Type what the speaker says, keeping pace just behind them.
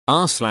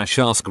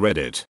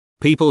r/AskReddit.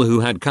 People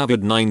who had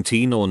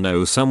COVID-19 or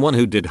know someone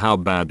who did. How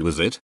bad was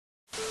it?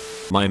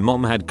 My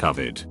mom had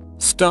COVID.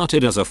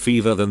 Started as a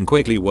fever, then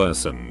quickly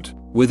worsened.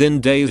 Within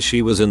days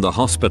she was in the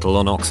hospital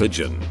on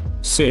oxygen.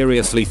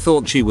 Seriously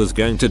thought she was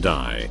going to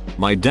die.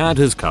 My dad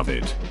has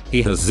COVID.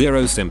 He has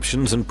zero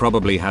symptoms and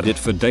probably had it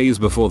for days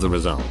before the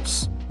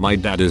results. My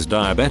dad is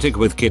diabetic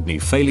with kidney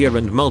failure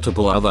and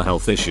multiple other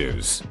health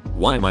issues.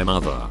 Why my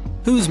mother,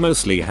 who's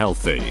mostly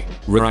healthy,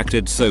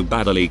 reacted so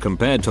badly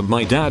compared to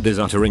my dad is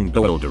uttering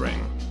bewildering.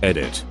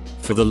 Edit.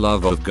 For the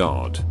love of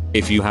God,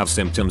 if you have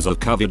symptoms of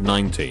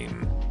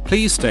COVID-19,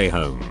 please stay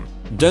home.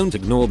 Don't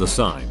ignore the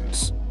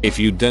signs. If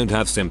you don't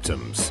have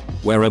symptoms,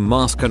 wear a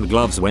mask and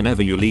gloves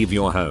whenever you leave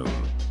your home.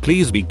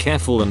 Please be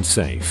careful and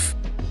safe.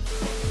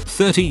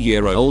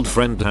 30-year-old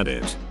friend had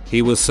it.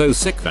 He was so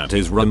sick that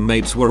his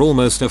roommates were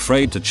almost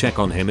afraid to check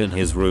on him in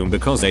his room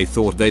because they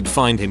thought they'd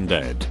find him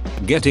dead.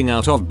 Getting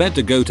out of bed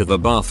to go to the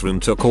bathroom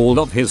took all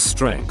of his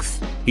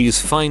strength.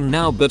 He's fine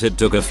now, but it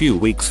took a few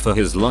weeks for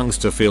his lungs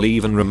to feel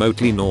even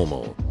remotely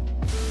normal.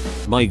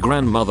 My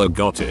grandmother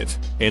got it,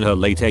 in her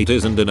late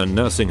 80s and in a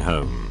nursing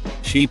home.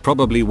 She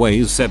probably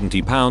weighs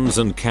 70 pounds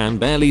and can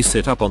barely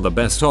sit up on the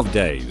best of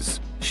days.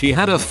 She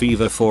had a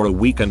fever for a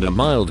week and a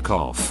mild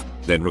cough,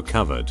 then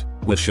recovered.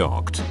 We're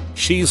shocked.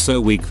 She's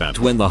so weak that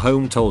when the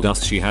home told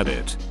us she had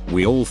it,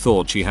 we all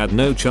thought she had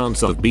no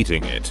chance of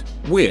beating it.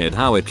 Weird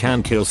how it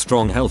can kill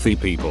strong healthy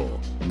people,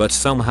 but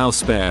somehow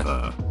spare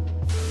her.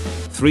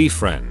 3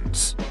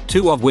 friends,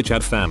 2 of which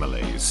had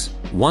families.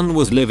 One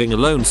was living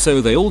alone,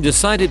 so they all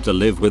decided to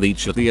live with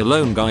each at the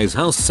alone guy's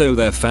house so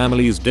their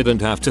families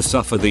didn't have to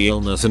suffer the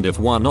illness, and if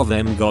one of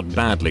them got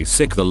badly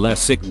sick, the less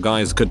sick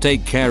guys could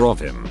take care of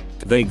him.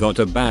 They got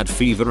a bad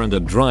fever and a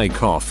dry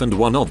cough, and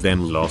one of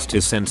them lost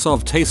his sense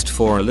of taste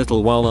for a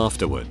little while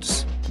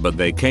afterwards. But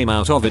they came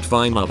out of it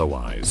fine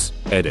otherwise.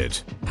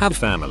 Edit. Have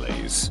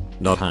families,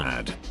 not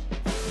had.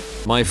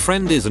 My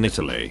friend is in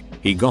Italy.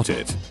 He got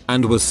it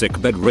and was sick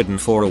bedridden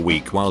for a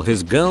week while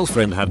his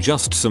girlfriend had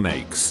just some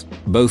aches.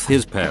 Both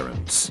his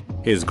parents,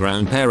 his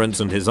grandparents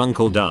and his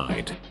uncle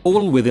died,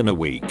 all within a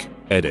week.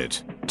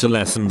 Edit. To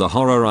lessen the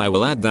horror, I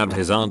will add that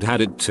his aunt had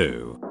it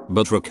too,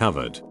 but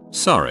recovered.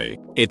 Sorry,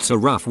 it's a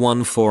rough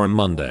one for a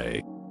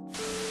Monday.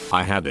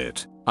 I had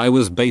it. I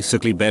was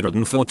basically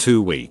bedridden for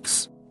 2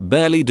 weeks,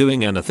 barely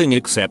doing anything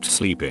except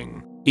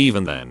sleeping.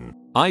 Even then,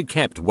 I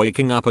kept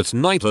waking up at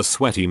night a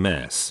sweaty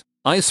mess.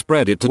 I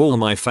spread it to all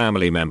my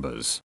family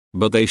members,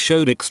 but they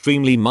showed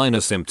extremely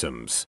minor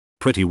symptoms.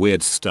 Pretty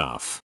weird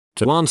stuff.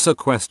 To answer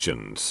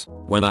questions,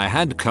 when I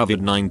had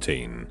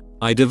COVID-19,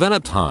 I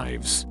developed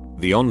hives.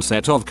 The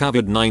onset of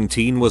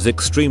COVID-19 was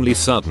extremely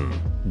sudden,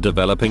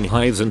 developing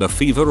hives and a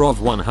fever of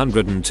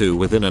 102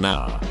 within an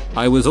hour.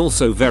 I was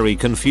also very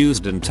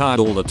confused and tired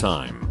all the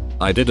time.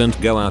 I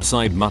didn't go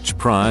outside much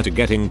prior to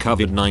getting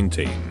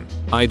COVID-19.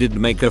 I did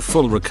make a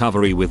full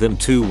recovery within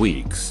 2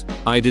 weeks.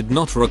 I did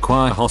not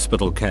require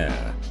hospital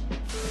care.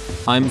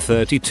 I'm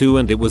 32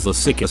 and it was the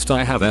sickest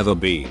I have ever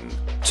been.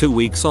 2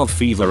 weeks of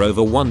fever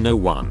over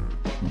 101.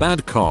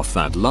 Bad cough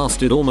that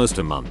lasted almost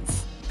a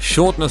month.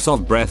 Shortness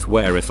of breath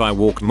where if I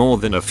walked more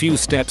than a few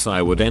steps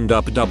I would end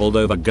up doubled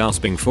over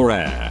gasping for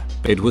air.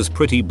 It was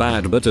pretty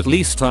bad, but at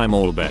least I'm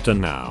all better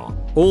now.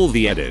 All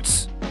the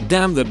edits.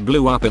 Damn, that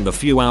blew up in the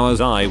few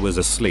hours I was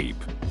asleep.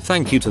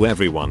 Thank you to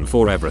everyone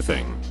for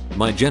everything.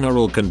 My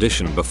general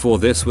condition before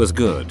this was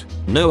good.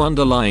 No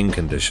underlying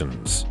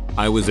conditions.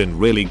 I was in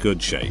really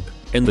good shape.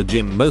 In the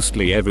gym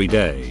mostly every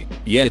day.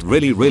 Yeah, it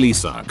really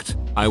sucked.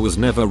 I was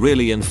never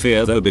really in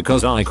fear though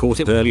because I caught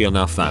it early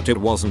enough that it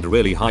wasn't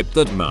really hyped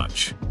that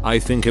much. I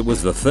think it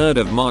was the 3rd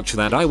of March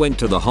that I went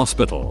to the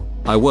hospital.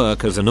 I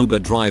work as an Uber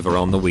driver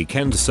on the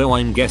weekend, so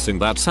I'm guessing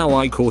that's how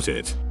I caught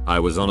it. I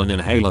was on an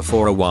inhaler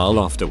for a while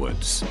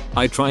afterwards.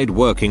 I tried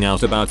working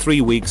out about 3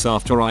 weeks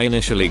after I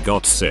initially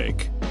got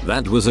sick.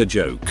 That was a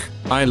joke.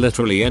 I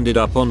literally ended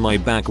up on my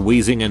back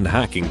wheezing and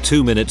hacking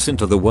 2 minutes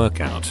into the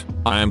workout.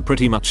 I am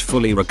pretty much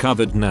fully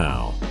recovered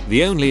now.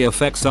 The only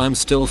effects I'm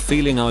still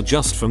feeling are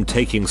just from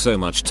taking so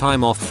much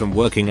time off from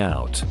working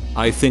out.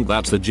 I think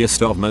that's the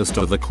gist of most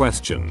of the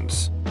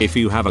questions. If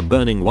you have a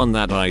burning one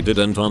that I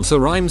didn't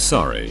answer, I'm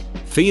sorry.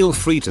 Feel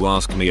free to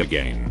ask me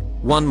again.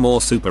 One more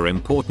super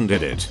important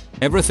edit.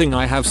 Everything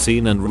I have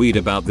seen and read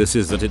about this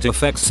is that it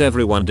affects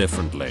everyone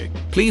differently.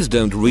 Please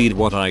don't read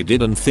what I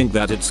did and think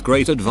that it's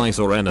great advice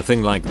or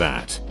anything like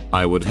that.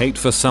 I would hate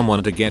for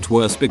someone to get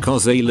worse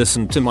because they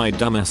listened to my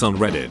dumbass on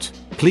Reddit.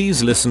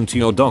 Please listen to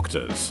your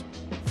doctors.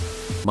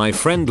 My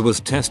friend was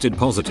tested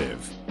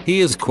positive.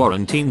 He is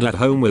quarantined at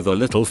home with a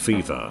little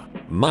fever,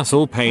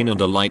 muscle pain and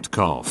a light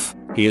cough.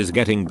 He is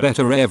getting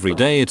better every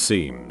day it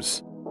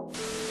seems.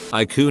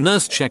 IQ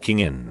nurse checking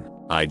in.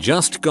 I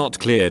just got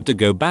cleared to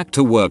go back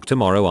to work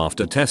tomorrow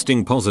after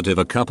testing positive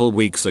a couple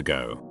weeks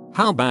ago.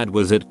 How bad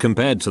was it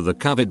compared to the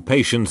COVID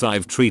patients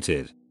I've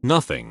treated?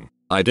 Nothing.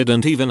 I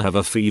didn't even have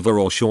a fever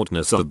or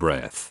shortness of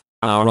breath.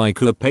 Our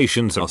IQ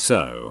patients are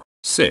so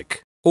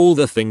sick. All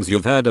the things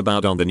you've heard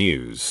about on the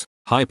news.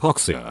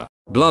 Hypoxia,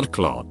 blood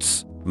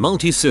clots,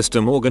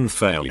 Multi-system organ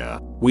failure.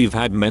 We've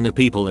had many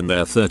people in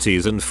their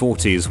 30s and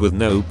 40s with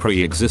no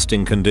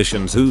pre-existing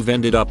conditions who've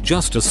ended up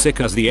just as sick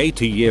as the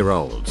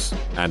 80-year-olds,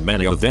 and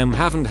many of them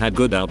haven't had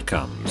good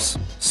outcomes.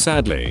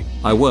 Sadly,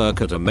 I work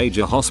at a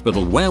major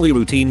hospital where we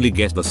routinely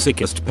get the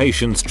sickest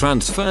patients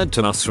transferred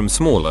to us from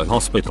smaller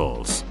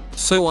hospitals.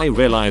 So I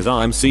realize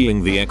I'm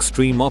seeing the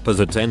extreme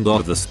opposite end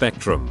of the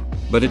spectrum.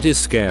 But it is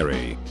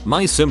scary.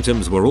 My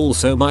symptoms were all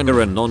so minor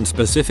and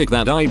non-specific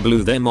that I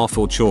blew them off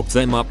or chalked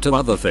them up to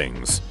other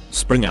things.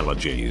 Spring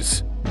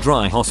allergies,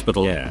 dry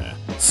hospital air,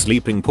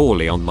 sleeping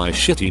poorly on my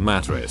shitty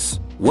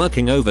mattress,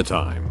 working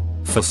overtime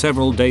for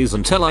several days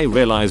until I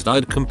realized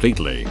I'd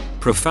completely,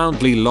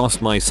 profoundly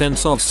lost my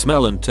sense of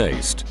smell and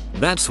taste.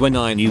 That's when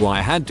I knew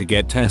I had to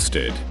get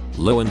tested.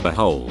 Lo and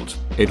behold,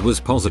 it was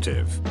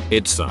positive.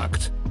 It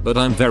sucked. But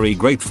I'm very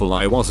grateful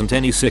I wasn't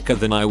any sicker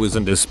than I was,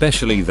 and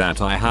especially that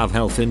I have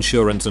health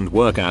insurance and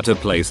work at a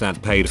place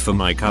that paid for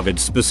my COVID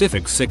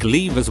specific sick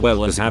leave as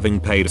well as having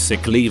paid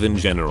sick leave in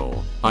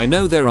general. I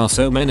know there are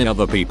so many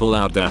other people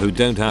out there who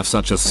don't have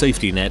such a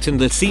safety net,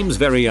 and it seems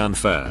very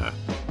unfair.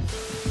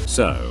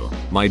 So,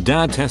 my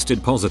dad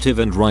tested positive,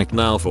 and right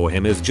now for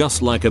him is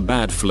just like a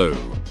bad flu.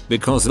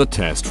 Because the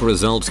test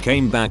results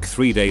came back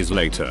 3 days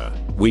later.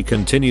 We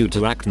continue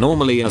to act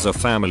normally as a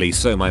family,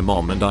 so my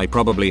mom and I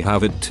probably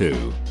have it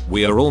too.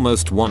 We are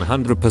almost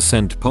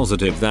 100%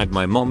 positive that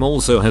my mom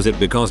also has it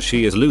because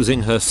she is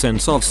losing her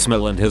sense of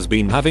smell and has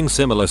been having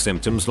similar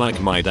symptoms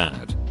like my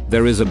dad.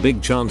 There is a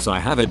big chance I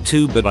have it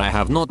too, but I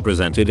have not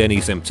presented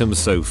any symptoms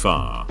so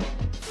far.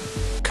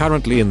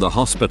 Currently in the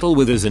hospital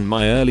with is in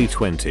my early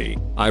 20s.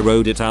 I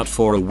rode it out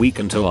for a week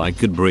until I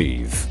could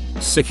breathe.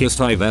 Sickest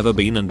I've ever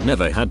been and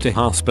never had to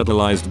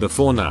hospitalized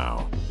before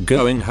now.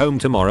 Going home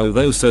tomorrow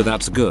though, so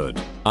that's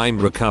good. I'm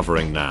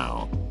recovering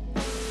now.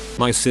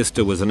 My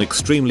sister was an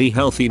extremely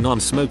healthy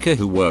non-smoker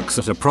who works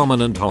at a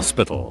prominent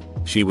hospital.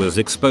 She was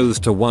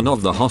exposed to one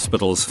of the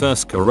hospital's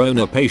first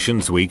corona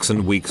patients weeks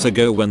and weeks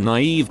ago when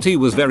naivety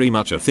was very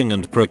much a thing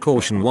and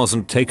precaution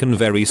wasn't taken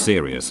very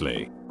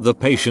seriously. The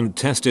patient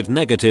tested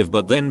negative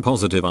but then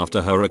positive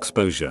after her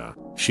exposure.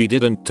 She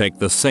didn't take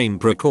the same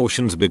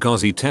precautions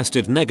because he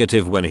tested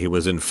negative when he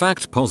was in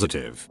fact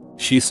positive.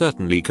 She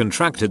certainly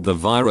contracted the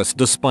virus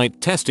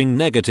despite testing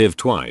negative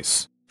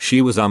twice.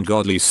 She was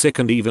ungodly sick,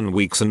 and even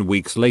weeks and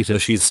weeks later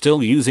she's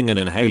still using an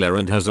inhaler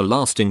and has a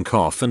lasting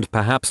cough and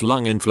perhaps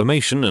lung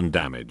inflammation and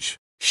damage.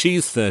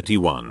 She's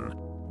 31.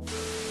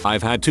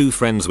 I've had 2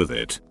 friends with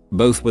it,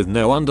 both with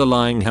no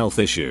underlying health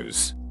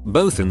issues,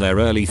 both in their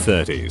early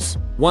 30s.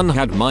 One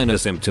had minor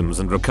symptoms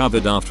and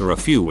recovered after a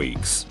few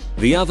weeks.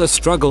 The other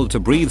struggled to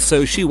breathe,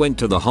 so she went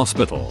to the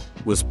hospital,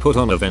 was put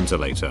on a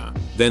ventilator,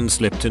 then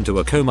slipped into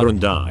a coma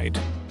and died.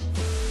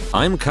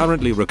 I'm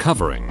currently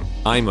recovering.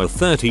 I'm a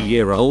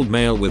 30-year-old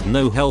male with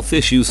no health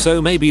issues, so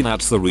maybe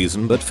that's the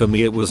reason, but for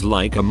me it was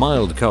like a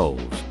mild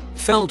cold.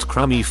 Felt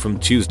crummy from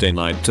Tuesday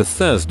night to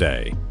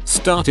Thursday.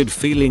 Started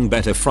feeling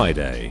better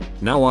Friday.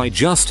 Now I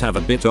just have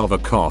a bit of a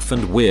cough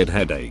and weird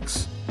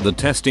headaches. The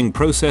testing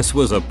process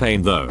was a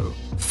pain though.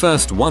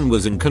 First one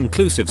was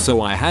inconclusive,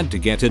 so I had to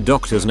get a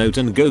doctor's note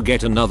and go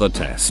get another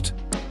test.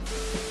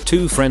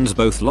 2 friends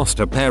both lost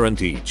a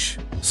parent each,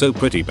 so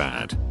pretty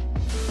bad.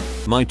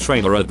 My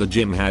trainer at the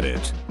gym had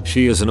it.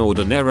 She is an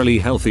ordinarily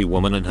healthy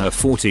woman in her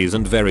 40s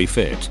and very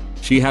fit.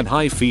 She had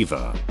high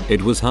fever.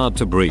 It was hard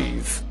to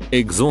breathe,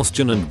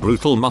 exhaustion and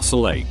brutal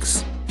muscle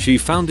aches. She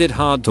found it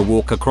hard to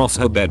walk across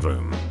her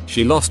bedroom.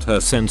 She lost her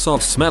sense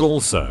of smell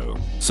also.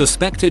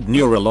 Suspected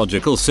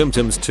neurological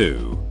symptoms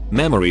too.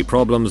 Memory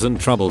problems and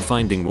trouble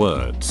finding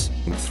words.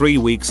 3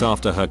 weeks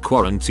after her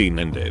quarantine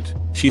ended,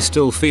 she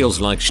still feels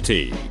like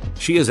shitty.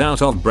 She is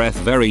out of breath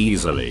very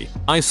easily.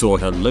 I saw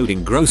her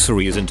loading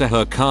groceries into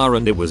her car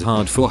and it was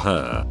hard for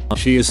her.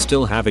 She is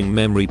still having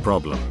memory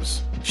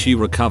problems. She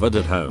recovered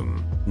at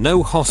home.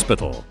 No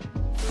hospital.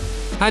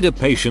 Had a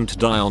patient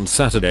die on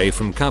Saturday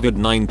from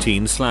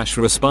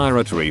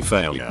COVID-19/respiratory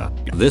failure.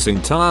 This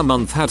entire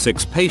month had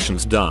 6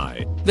 patients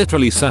die.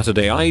 Literally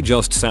Saturday I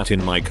just sat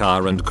in my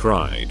car and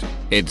cried.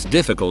 It's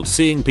difficult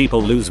seeing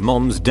people lose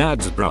moms,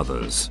 dads,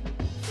 brothers.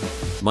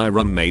 My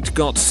roommate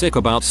got sick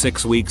about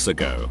 6 weeks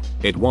ago.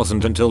 It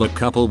wasn't until a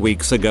couple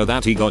weeks ago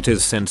that he got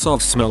his sense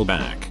of smell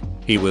back.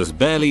 He was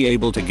barely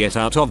able to get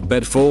out of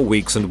bed for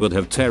weeks and would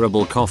have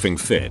terrible coughing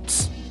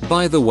fits.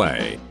 By the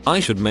way, I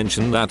should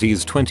mention that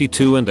he's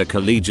 22 and a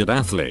collegiate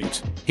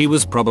athlete. He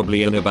was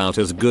probably in about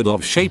as good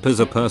of shape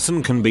as a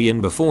person can be in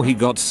before he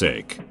got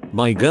sick.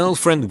 My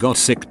girlfriend got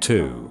sick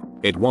too.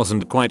 It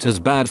wasn't quite as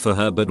bad for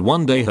her, but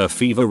one day her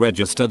fever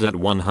registered at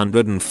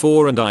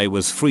 104 and I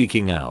was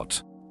freaking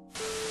out.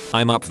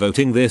 I'm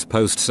upvoting this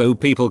post so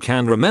people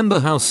can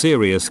remember how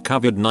serious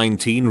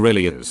COVID-19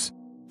 really is.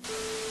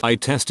 I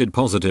tested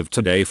positive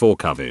today for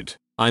COVID.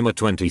 I'm a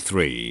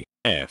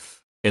 23F.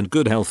 In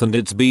good health and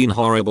it's been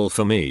horrible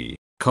for me.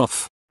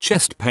 Cough,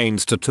 chest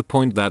pains to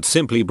point that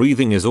simply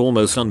breathing is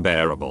almost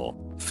unbearable.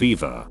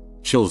 Fever,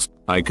 chills,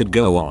 I could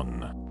go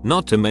on.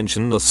 Not to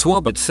mention the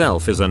swab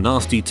itself is a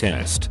nasty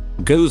test.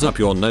 Goes up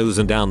your nose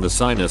and down the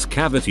sinus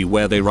cavity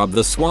where they rub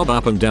the swab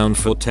up and down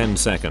for 10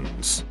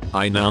 seconds.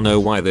 I now know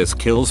why this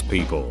kills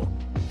people.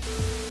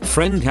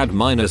 Friend had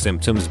minor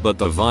symptoms but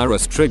the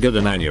virus triggered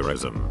an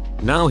aneurysm.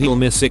 Now he'll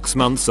miss 6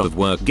 months of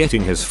work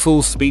getting his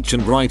full speech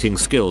and writing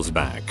skills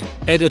back.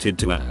 Edited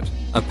to add.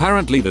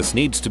 Apparently this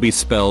needs to be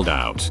spelled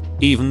out,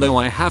 even though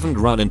I haven't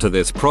run into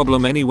this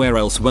problem anywhere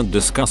else when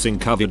discussing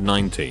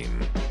COVID-19.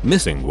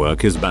 Missing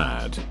work is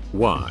bad.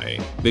 Why?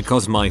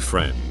 Because my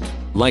friend,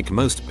 like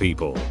most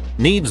people,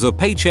 needs a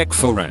paycheck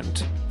for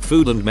rent,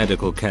 food and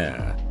medical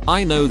care.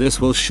 I know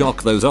this will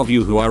shock those of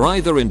you who are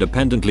either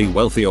independently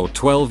wealthy or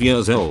 12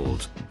 years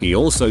old. He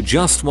also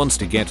just wants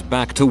to get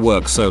back to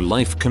work so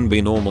life can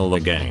be normal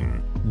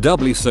again.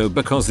 Doubly so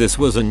because this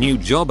was a new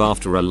job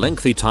after a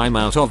lengthy time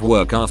out of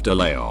work after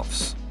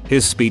layoffs.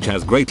 His speech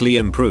has greatly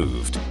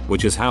improved,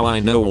 which is how I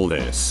know all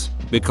this,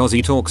 because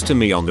he talks to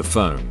me on the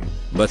phone.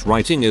 But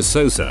writing is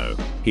so-so.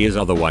 He is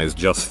otherwise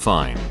just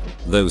fine,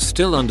 though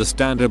still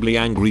understandably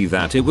angry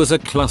that it was a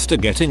cluster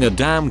getting a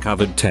damn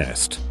COVID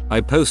test. I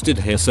posted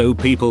here so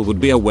people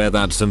would be aware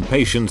that some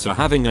patients are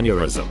having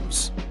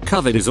aneurysms.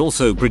 COVID is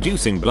also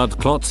producing blood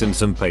clots in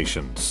some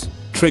patients,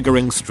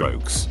 triggering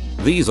strokes.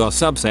 These are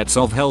subsets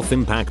of health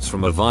impacts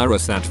from a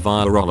virus that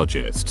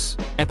virologists,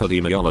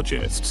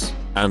 epidemiologists,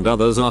 and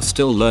others are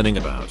still learning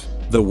about.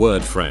 The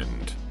word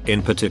friend,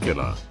 in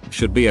particular,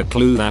 should be a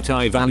clue that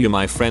I value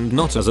my friend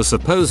not as a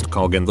supposed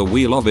cog in the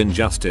wheel of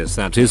injustice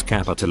that is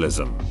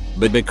capitalism,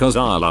 but because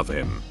I love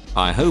him.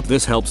 I hope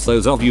this helps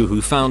those of you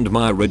who found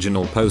my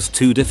original post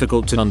too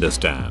difficult to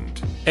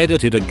understand.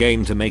 Edited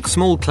again to make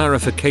small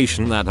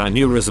clarification that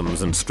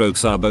aneurysms and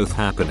strokes are both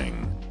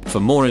happening. For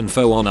more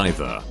info on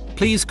either,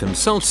 please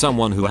consult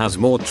someone who has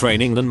more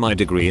training than my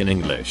degree in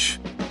English.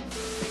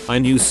 I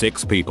knew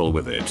 6 people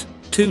with it.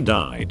 2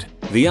 died.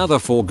 The other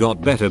 4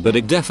 got better, but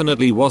it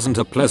definitely wasn't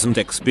a pleasant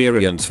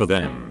experience for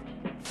them.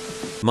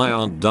 My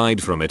aunt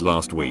died from it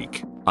last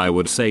week. I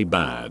would say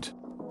bad.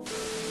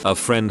 A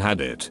friend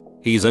had it.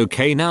 He's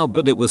okay now,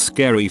 but it was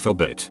scary for a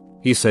bit.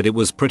 He said it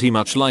was pretty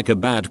much like a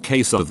bad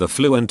case of the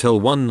flu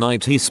until one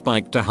night he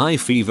spiked a high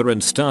fever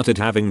and started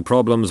having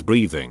problems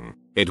breathing.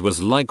 It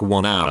was like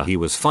 1 hour he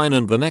was fine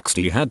and the next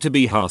he had to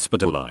be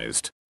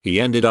hospitalized.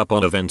 He ended up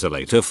on a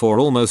ventilator for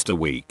almost a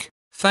week.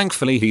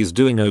 Thankfully he's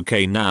doing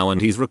okay now and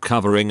he's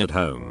recovering at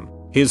home.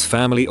 His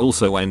family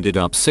also ended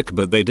up sick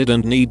but they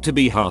didn't need to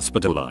be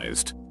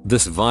hospitalized.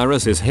 This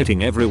virus is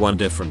hitting everyone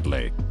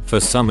differently.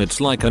 For some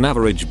it's like an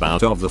average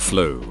bout of the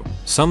flu.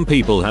 Some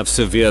people have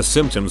severe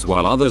symptoms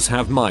while others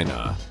have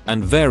minor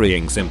and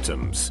varying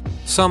symptoms.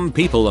 Some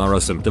people are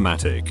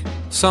asymptomatic.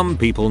 Some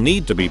people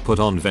need to be put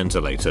on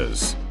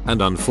ventilators.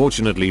 And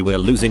unfortunately we're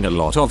losing a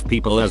lot of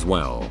people as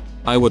well.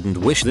 I wouldn't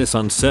wish this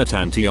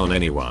uncertainty on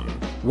anyone.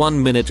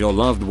 1 minute your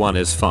loved one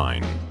is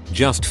fine,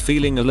 just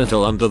feeling a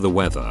little under the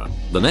weather.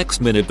 The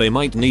next minute they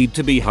might need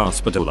to be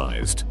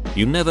hospitalized.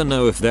 You never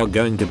know if they're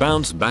going to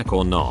bounce back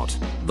or not.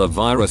 The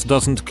virus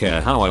doesn't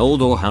care how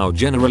old or how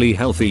generally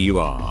healthy you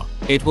are.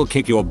 It will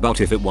kick your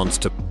butt if it wants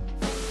to.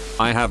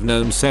 I have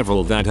known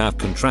several that have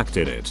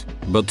contracted it,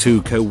 but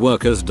 2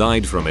 co-workers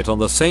died from it on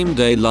the same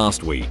day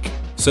last week.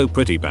 So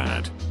pretty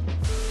bad.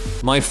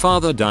 My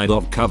father died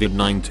of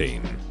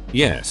COVID-19.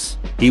 Yes,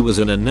 he was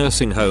in a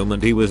nursing home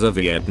and he was a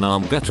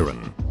Vietnam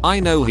veteran. I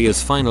know he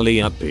is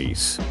finally at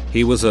peace.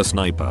 He was a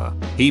sniper.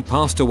 He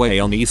passed away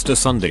on Easter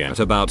Sunday at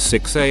about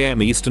 6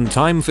 AM Eastern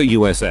Time for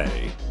USA.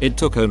 It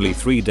took only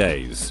 3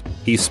 days.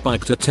 He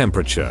spiked a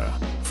temperature.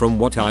 From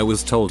what I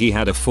was told he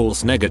had a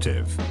false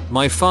negative.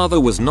 My father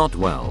was not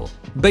well.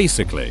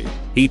 Basically,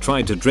 he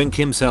tried to drink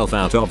himself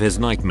out of his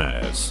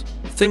nightmares.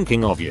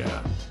 Thinking of you,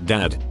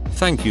 Dad,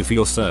 thank you for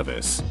your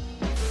service.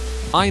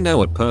 I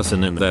know a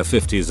person in their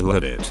 50s who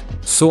had it.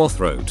 Sore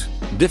throat,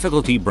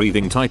 difficulty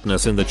breathing,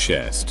 tightness in the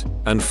chest,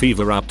 and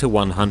fever up to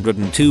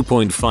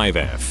 102.5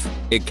 F.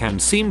 It can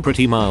seem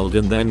pretty mild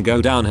and then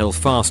go downhill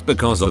fast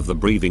because of the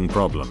breathing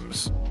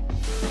problems.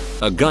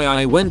 A guy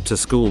I went to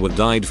school with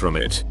died from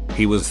it.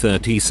 He was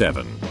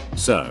 37.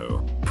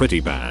 So, pretty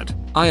bad,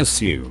 I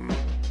assume.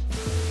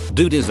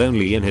 Dude is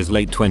only in his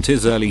late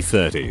 20s, early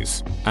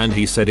 30s, and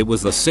he said it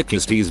was the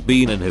sickest he's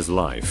been in his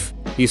life.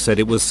 He said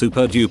it was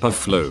super duper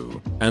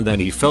flu, and then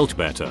he felt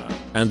better,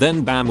 and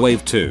then bam,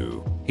 wave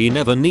 2. He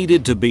never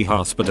needed to be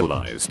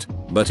hospitalized,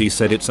 but he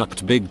said it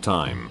sucked big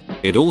time.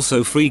 It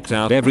also freaked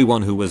out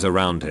everyone who was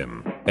around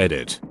him.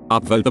 Edit.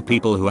 Upvote the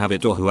people who have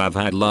it or who have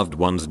had loved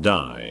ones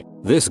die.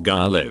 This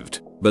guy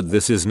lived, but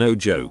this is no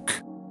joke.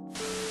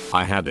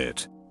 I had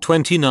it.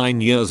 29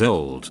 years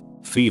old,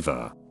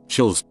 fever,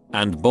 chills,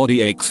 and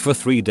body aches for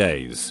 3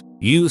 days.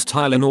 Used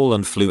Tylenol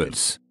and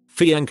fluids.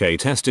 Fiancé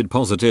tested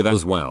positive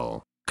as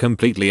well.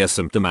 Completely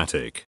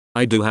asymptomatic.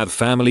 I do have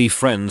family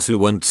friends who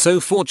weren't so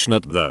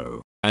fortunate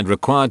though, and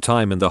required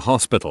time in the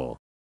hospital.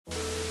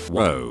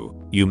 Whoa,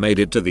 you made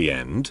it to the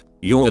end?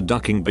 You're a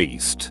ducking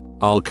beast.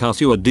 I'll cut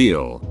you a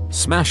deal.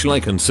 Smash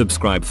like and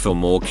subscribe for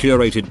more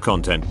curated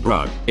content,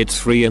 bruh. It's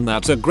free and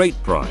that's a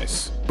great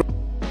price.